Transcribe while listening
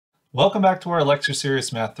Welcome back to our lecture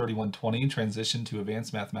series, Math 3120, Transition to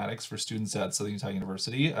Advanced Mathematics for students at Southern Utah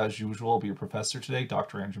University. As usual, I'll be your professor today,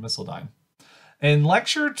 Dr. Andrew Missildine. In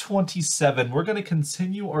lecture 27, we're going to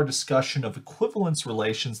continue our discussion of equivalence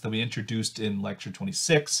relations that we introduced in lecture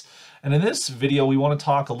 26. And in this video, we want to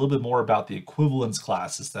talk a little bit more about the equivalence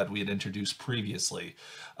classes that we had introduced previously.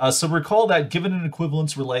 So recall that given an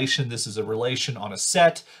equivalence relation, this is a relation on a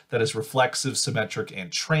set that is reflexive, symmetric, and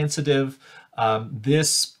transitive.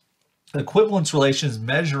 This equivalence relation is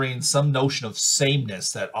measuring some notion of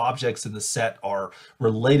sameness, that objects in the set are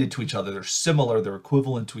related to each other, they're similar, they're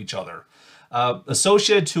equivalent to each other.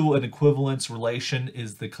 Associated to an equivalence relation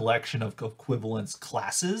is the collection of equivalence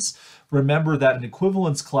classes. Remember that an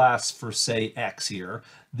equivalence class for, say, X here,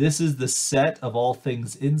 this is the set of all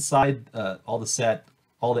things inside all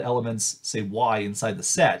the elements, say, Y inside the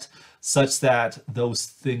set, such that those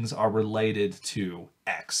things are related to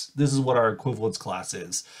X. This is what our equivalence class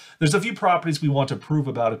is. There's a few properties we want to prove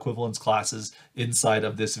about equivalence classes inside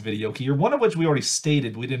of this video here, one of which we already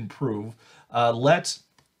stated we didn't prove. Let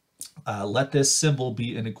this symbol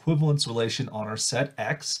be an equivalence relation on our set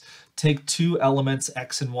X. Take two elements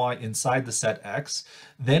X and Y inside the set X.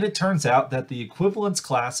 Then it turns out that the equivalence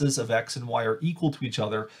classes of X and Y are equal to each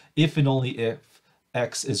other if and only if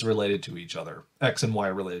X is related to each other. X and Y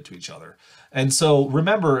are related to each other. And so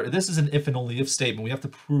remember, this is an if and only if statement. We have to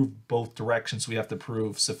prove both directions. We have to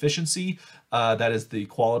prove sufficiency, that is the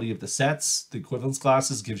equality of the sets. The equivalence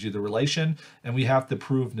classes gives you the relation. And we have to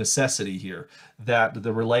prove necessity here, that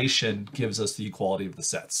the relation gives us the equality of the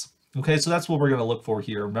sets. Okay, so that's what we're going to look for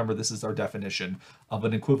here. Remember, this is our definition of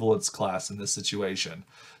an equivalence class in this situation.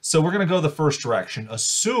 So we're going to go the first direction.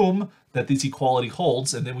 Assume that this equality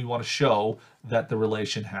holds, and then we want to show that the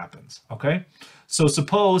relation happens. Okay, so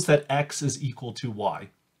suppose that X is equal to Y.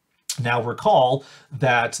 Now recall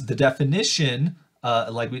that the definition,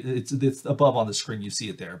 it's above on the screen, you see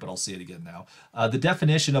it there, but I'll see it again now. The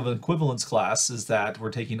definition of an equivalence class is that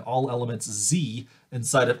we're taking all elements Z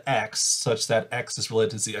inside of X such that X is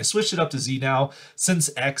related to Z. I switched it up to Z now. Since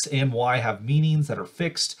X and Y have meanings that are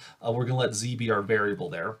fixed, we're going to let Z be our variable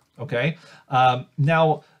there. Okay.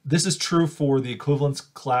 Now, this is true for the equivalence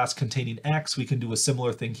class containing X. We can do a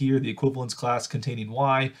similar thing here. The equivalence class containing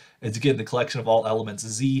Y is, again, the collection of all elements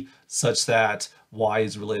Z such that Y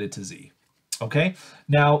is related to Z. Okay,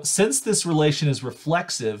 now since this relation is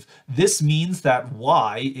reflexive, this means that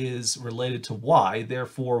Y is related to Y,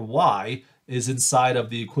 therefore Y is inside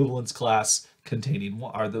of the equivalence class containing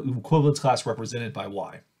Y, or the equivalence class represented by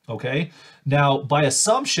Y. Okay, now by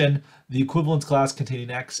assumption, the equivalence class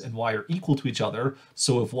containing X and Y are equal to each other,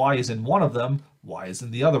 so if Y is in one of them, Y is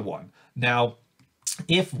in the other one. Now,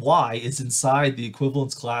 if Y is inside the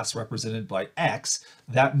equivalence class represented by X,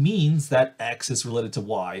 that means that X is related to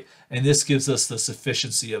Y, and this gives us the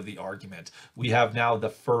sufficiency of the argument. We have now the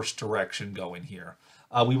first direction going here.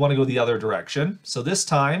 We want to go the other direction. So this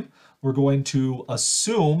time, we're going to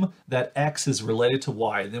assume that X is related to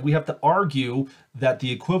Y, and then we have to argue that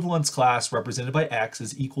the equivalence class represented by X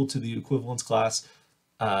is equal to the equivalence class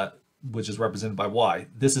which is represented by Y.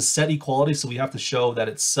 This is set equality, so we have to show that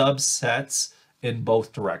it subsets in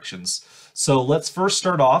both directions. So let's first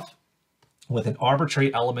start off with an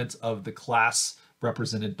arbitrary element of the class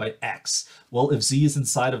represented by X. Well, if Z is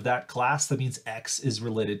inside of that class, that means X is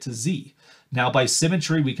related to Z. Now, by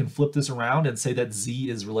symmetry, we can flip this around and say that Z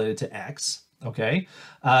is related to X. Okay.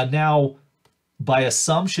 Now, by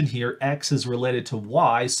assumption here, X is related to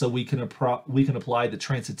Y, so we can apply the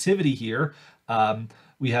transitivity here.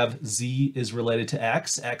 We have Z is related to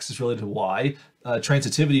X is related to Y.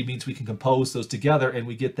 Transitivity means we can compose those together and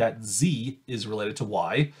we get that Z is related to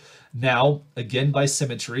Y. Now, again, by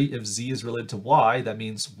symmetry, if Z is related to Y, that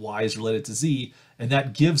means Y is related to Z, and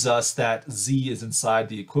that gives us that Z is inside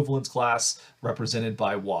the equivalence class represented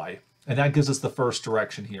by Y. And that gives us the first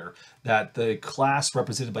direction here, that the class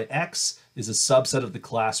represented by X is a subset of the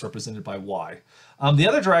class represented by Y. The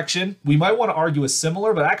other direction, we might want to argue is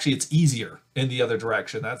similar, but actually it's easier in the other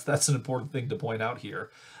direction. That's an important thing to point out here.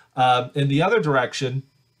 In the other direction,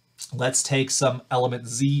 let's take some element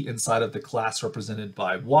Z inside of the class represented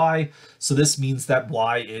by Y. So this means that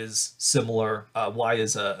Y is similar, Y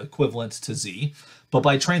is equivalent to Z. But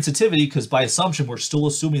by transitivity, because by assumption, we're still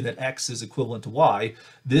assuming that X is equivalent to Y,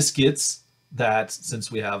 this gets that since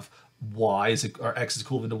we have X is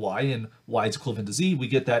equivalent to Y and Y is equivalent to Z, we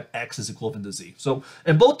get that X is equivalent to Z. So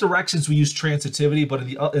in both directions, we use transitivity,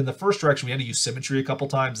 but in the first direction, we had to use symmetry a couple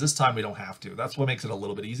times. This time, we don't have to. That's what makes it a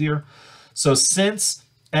little bit easier. So since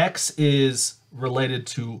X is related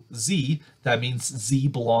to Z, that means Z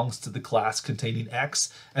belongs to the class containing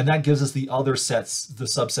X, and that gives us the other sets, the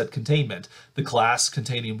subset containment. The class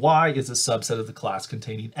containing Y is a subset of the class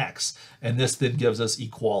containing X, and this then gives us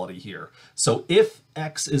equality here. So if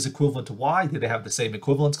X is equivalent to Y, they have the same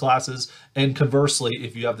equivalence classes, and conversely,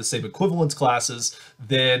 if you have the same equivalence classes,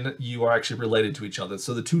 then you are actually related to each other.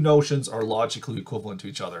 So the two notions are logically equivalent to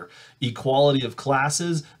each other. Equality of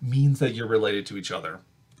classes means that you're related to each other.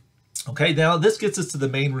 Okay, now this gets us to the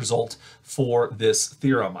main result for this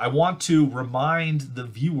theorem. I want to remind the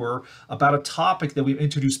viewer about a topic that we've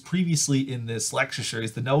introduced previously in this lecture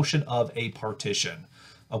series, the notion of a partition.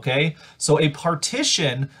 Okay, so a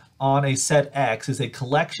partition on a set X is a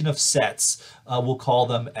collection of sets. We'll call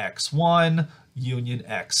them X1, union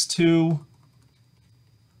X2,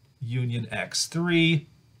 union X3,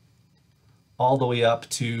 all the way up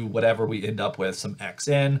to whatever we end up with, some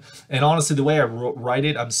xn. And honestly, the way I write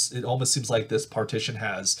it, it almost seems like this partition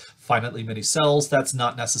has finitely many cells. That's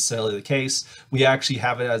not necessarily the case. We actually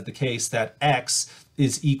have it as the case that x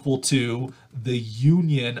is equal to the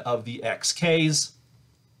union of the xk's,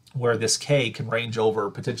 where this k can range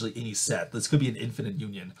over potentially any set. This could be an infinite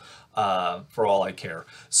union for all I care.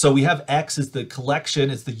 So we have x is the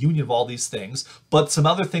collection, is the union of all these things. But some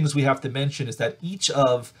other things we have to mention is that each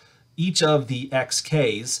of the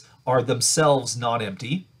xk's are themselves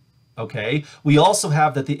non-empty. Okay, we also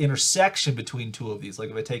have that the intersection between two of these, like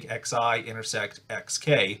if I take xi intersect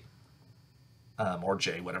xk, or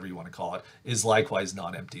j, whatever you want to call it, is likewise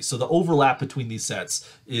non-empty. So the overlap between these sets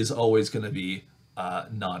is always going to be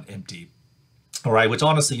non-empty. All right, which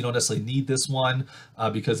honestly, you don't necessarily need this one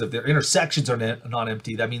because if their intersections are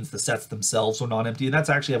non-empty, that means the sets themselves are non-empty. And that's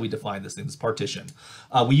actually how we define this thing, this partition.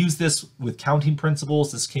 We use this with counting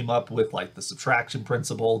principles. This came up with like the subtraction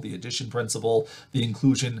principle, the addition principle, the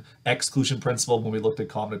inclusion-exclusion principle when we looked at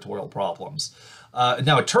combinatorial problems.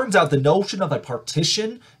 Now, it turns out the notion of a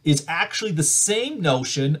partition is actually the same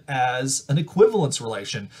notion as an equivalence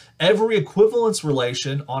relation. Every equivalence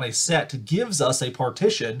relation on a set gives us a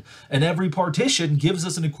partition, and every partition gives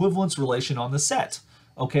us an equivalence relation on the set.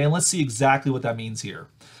 Okay, and let's see exactly what that means here.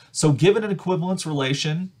 So given an equivalence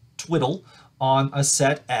relation, twiddle, on a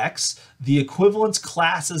set X, the equivalence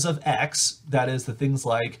classes of X, that is the things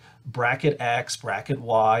like bracket X, bracket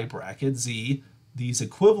Y, bracket Z, these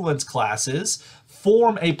equivalence classes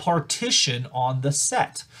form a partition on the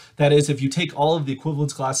set. That is, if you take all of the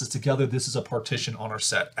equivalence classes together, this is a partition on our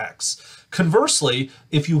set X. Conversely,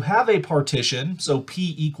 if you have a partition, so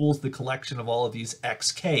P equals the collection of all of these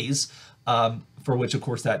XKs, for which, of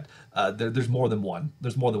course, that there's more than one.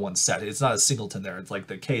 There's more than one set. It's not a singleton there. It's like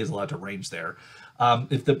the K is allowed to range there.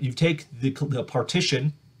 If you take the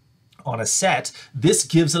partition on a set, this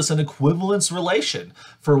gives us an equivalence relation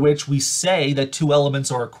for which we say that two elements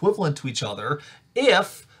are equivalent to each other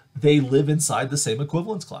if they live inside the same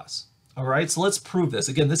equivalence class. All right, so let's prove this.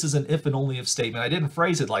 Again, this is an if and only if statement. I didn't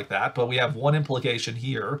phrase it like that, but we have one implication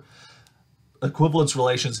here. Equivalence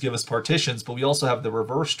relations give us partitions, but we also have the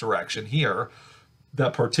reverse direction here,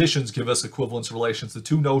 that partitions give us equivalence relations. The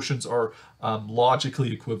two notions are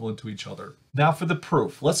logically equivalent to each other. Now for the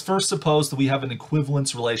proof, let's first suppose that we have an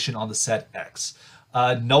equivalence relation on the set X.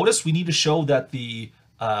 Notice we need to show that the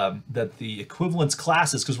equivalence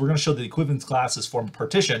classes, because we're going to show that the equivalence classes form a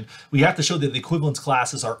partition, we have to show that the equivalence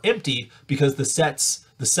classes are empty because the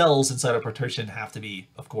cells inside a partition have to be,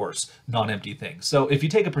 of course, non-empty things. So if you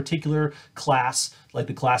take a particular class, like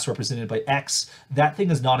the class represented by X, that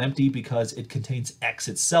thing is non-empty because it contains X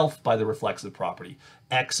itself by the reflexive property.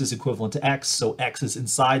 X is equivalent to X, so X is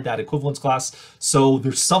inside that equivalence class, so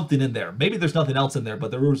there's something in there. Maybe there's nothing else in there,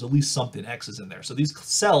 but there is at least something, X is in there. So these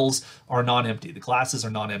cells are non-empty, the classes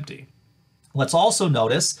are non-empty. Let's also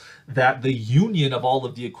notice that the union of all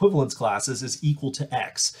of the equivalence classes is equal to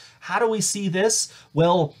X. How do we see this?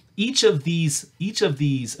 Well, each of these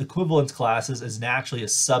equivalence classes is naturally a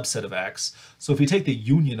subset of X. So if you take the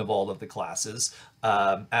union of all of the classes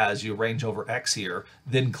as you arrange over X here,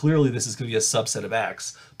 then clearly this is going to be a subset of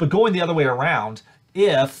X. But going the other way around,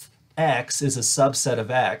 if X is a subset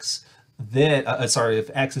of X, then, if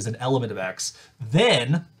X is an element of X,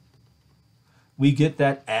 then we get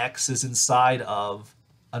that X is inside of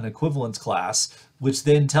an equivalence class, which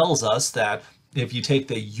then tells us that if you take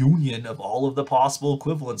the union of all of the possible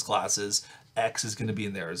equivalence classes, X is going to be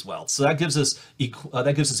in there as well. So that gives us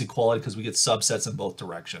equality because we get subsets in both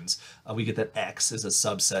directions. We get that X is a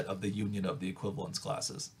subset of the union of the equivalence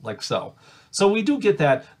classes, like so. So we do get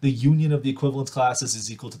that the union of the equivalence classes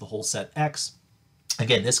is equal to the whole set X.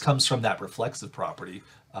 Again, this comes from that reflexive property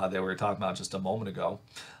that we were talking about just a moment ago.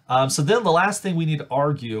 So then the last thing we need to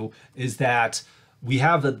argue is that we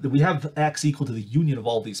have X equal to the union of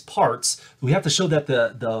all these parts. We have to show that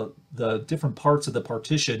the different parts of the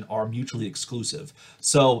partition are mutually exclusive.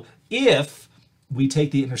 So if we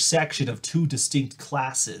take the intersection of two distinct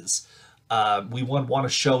classes, we want to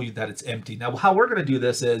show you that it's empty. Now, how we're going to do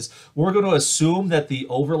this is we're going to assume that the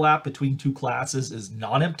overlap between two classes is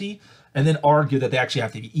non-empty, and then argue that they actually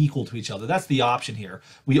have to be equal to each other. That's the option here.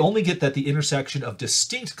 We only get that the intersection of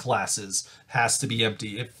distinct classes has to be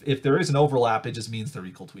empty. If there is an overlap, it just means they're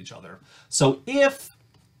equal to each other. So if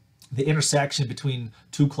the intersection between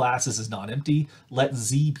two classes is not empty, let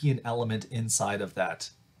Z be an element inside of that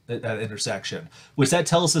intersection, which that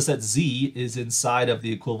tells us that Z is inside of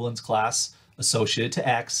the equivalence class associated to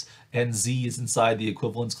X, and Z is inside the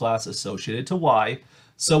equivalence class associated to Y.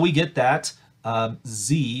 So we get that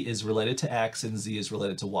Z is related to X and Z is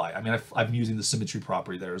related to Y. I mean, I'm using the symmetry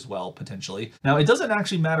property there as well, potentially. Now, it doesn't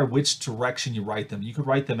actually matter which direction you write them. You could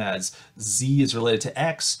write them as Z is related to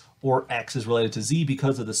X or X is related to Z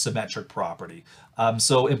because of the symmetric property.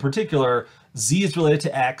 So in particular, Z is related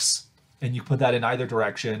to X, and you put that in either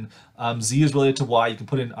direction. Z is related to Y, you can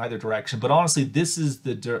put it in either direction. But honestly, this is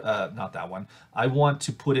the, not that one. I want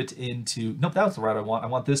to put it into, nope, that's the route I want. I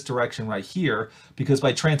want this direction right here, because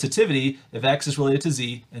by transitivity, if X is related to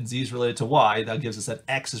Z and Z is related to Y, that gives us that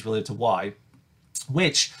X is related to Y,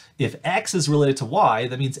 which if X is related to Y,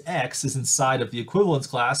 that means X is inside of the equivalence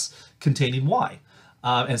class containing Y.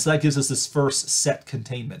 And so that gives us this first set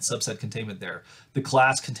containment, subset containment there. The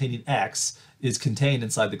class containing X is contained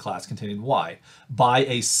inside the class containing Y. By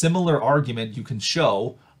a similar argument, you can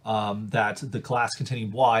show that the class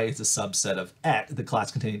containing Y is a subset of X, the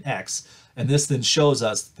class containing X. And this then shows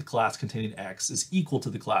us that the class containing X is equal to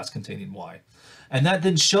the class containing Y. And that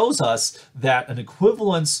then shows us that an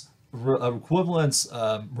equivalence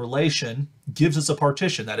relation gives us a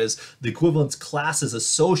partition. That is, the equivalence classes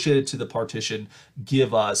associated to the partition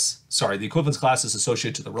give us, sorry, the equivalence classes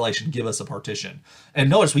associated to the relation give us a partition. And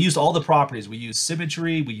notice we used all the properties. We used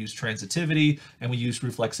symmetry, we used transitivity, and we used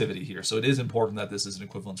reflexivity here. So it is important that this is an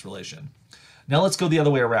equivalence relation. Now let's go the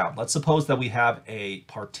other way around. Let's suppose that we have a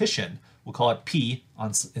partition. We'll call it P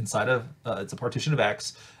inside of, it's a partition of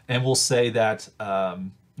X, and we'll say that,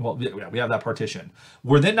 well, we have that partition.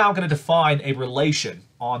 We're then now going to define a relation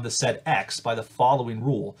on the set X by the following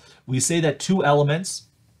rule. We say that two elements,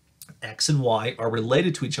 X and Y, are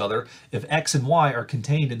related to each other if X and Y are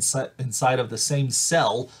contained inside of the same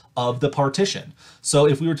cell of the partition. So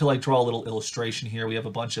if we were to like draw a little illustration here, we have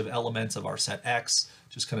a bunch of elements of our set X,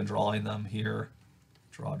 just kind of drawing them here.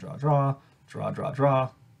 Draw, draw, draw, draw, draw, draw,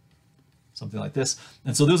 something like this.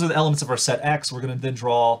 And so those are the elements of our set X. We're going to then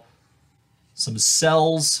draw some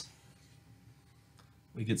cells.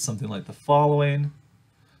 We get something like the following.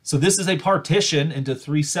 So this is a partition into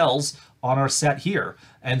three cells on our set here.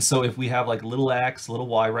 And so if we have like little x, little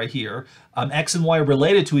y right here, X and Y are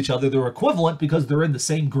related to each other. They're equivalent because they're in the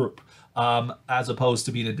same group, as opposed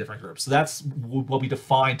to being in different groups. So that's what we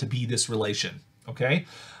define to be this relation, okay?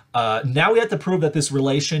 Now we have to prove that this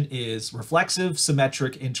relation is reflexive,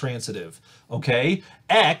 symmetric, and transitive, okay?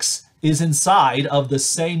 X is inside of the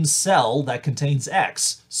same cell that contains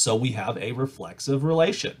X, so we have a reflexive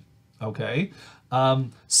relation, okay?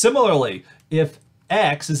 Similarly, if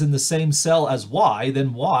X is in the same cell as Y,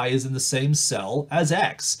 then Y is in the same cell as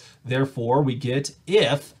X. Therefore, we get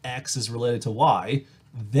if X is related to Y,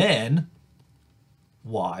 then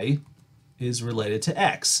Y is related to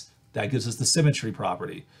X. That gives us the symmetry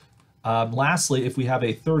property. Lastly, if we have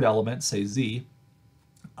a third element, say Z,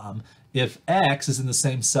 if X is in the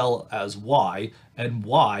same cell as Y and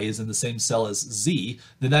Y is in the same cell as Z,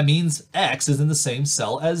 then that means X is in the same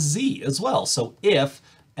cell as Z as well. So if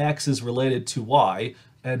X is related to Y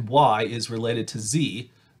and Y is related to Z,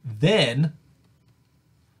 then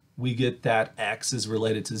we get that X is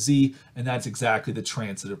related to Z, and that's exactly the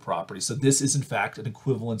transitive property. So this is in fact an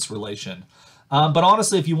equivalence relation. But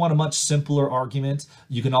honestly, if you want a much simpler argument,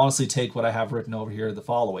 you can honestly take what I have written over here, the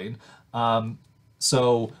following.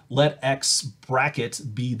 So let X bracket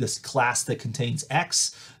be this class that contains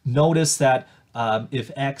X. Notice that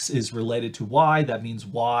if X is related to Y, that means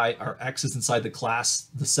Y, or X is inside the class,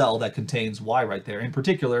 the cell that contains Y right there. In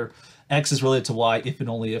particular, X is related to Y if and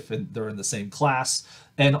only if they're in the same class.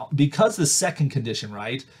 And because the second condition,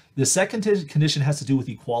 right, the second condition has to do with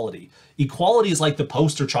equality. Equality is like the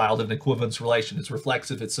poster child of an equivalence relation. It's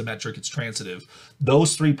reflexive, it's symmetric, it's transitive.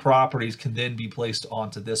 Those three properties can then be placed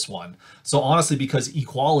onto this one. So honestly, because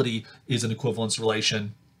equality is an equivalence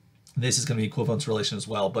relation, this is going to be equivalence relation as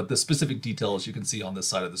well, but the specific details you can see on this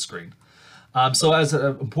side of the screen. So as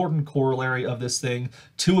an important corollary of this thing,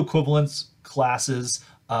 two equivalence classes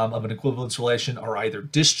of an equivalence relation are either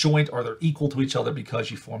disjoint or they're equal to each other because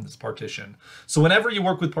you form this partition. So whenever you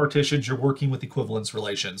work with partitions, you're working with equivalence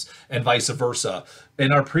relations and vice versa.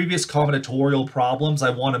 In our previous combinatorial problems,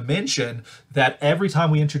 I want to mention that every time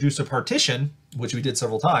we introduce a partition, which we did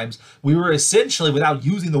several times, we were essentially, without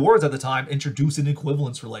using the words at the time, introducing an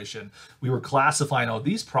equivalence relation. We were classifying, oh,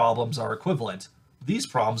 these problems are equivalent. These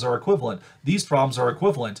problems are equivalent. These problems are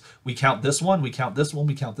equivalent. We count this one, we count this one,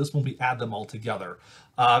 we count this one, we add them all together.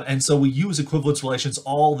 And so we use equivalence relations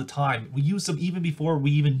all the time. We use them even before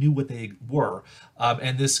we even knew what they were.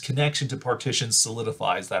 And this connection to partitions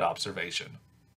solidifies that observation.